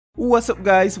What's up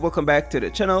guys, welcome back to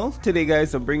the channel. Today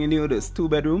guys, I'm bringing you this 2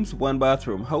 bedrooms 1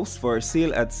 bathroom house for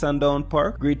sale at Sandown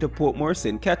Park, Greater Portmore,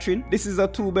 St. Catherine. This is a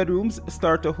 2 bedrooms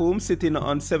starter home sitting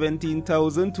on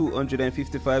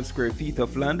 17,255 square feet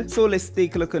of land. So let's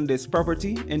take a look on this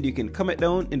property and you can comment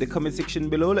down in the comment section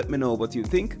below. Let me know what you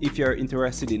think. If you're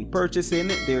interested in purchasing,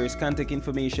 there is contact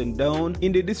information down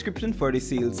in the description for the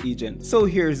sales agent. So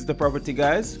here's the property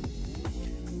guys.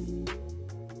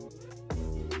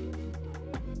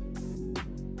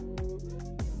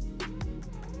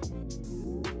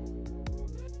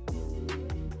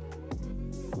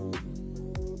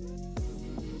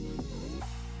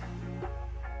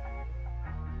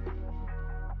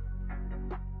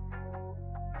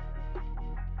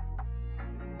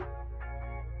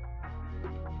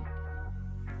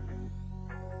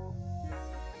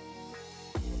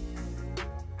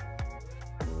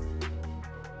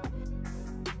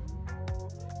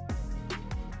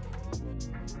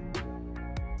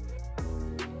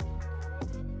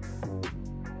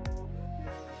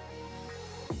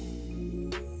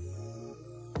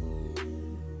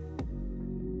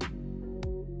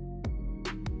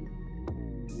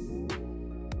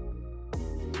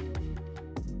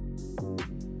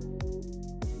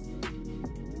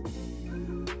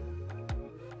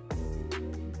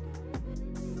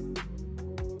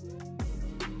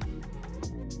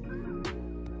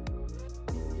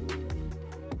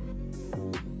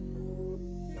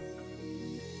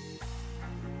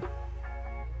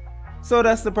 So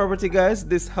that's the property guys.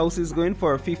 This house is going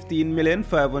for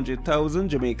 15,500,000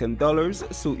 Jamaican dollars.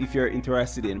 So if you're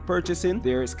interested in purchasing,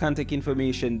 there's contact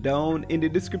information down in the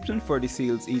description for the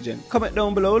sales agent. Comment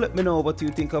down below, let me know what you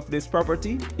think of this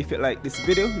property. If you like this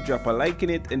video, drop a like in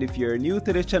it, and if you're new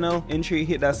to the channel, ensure you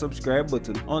hit that subscribe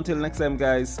button. Until next time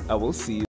guys, I will see you.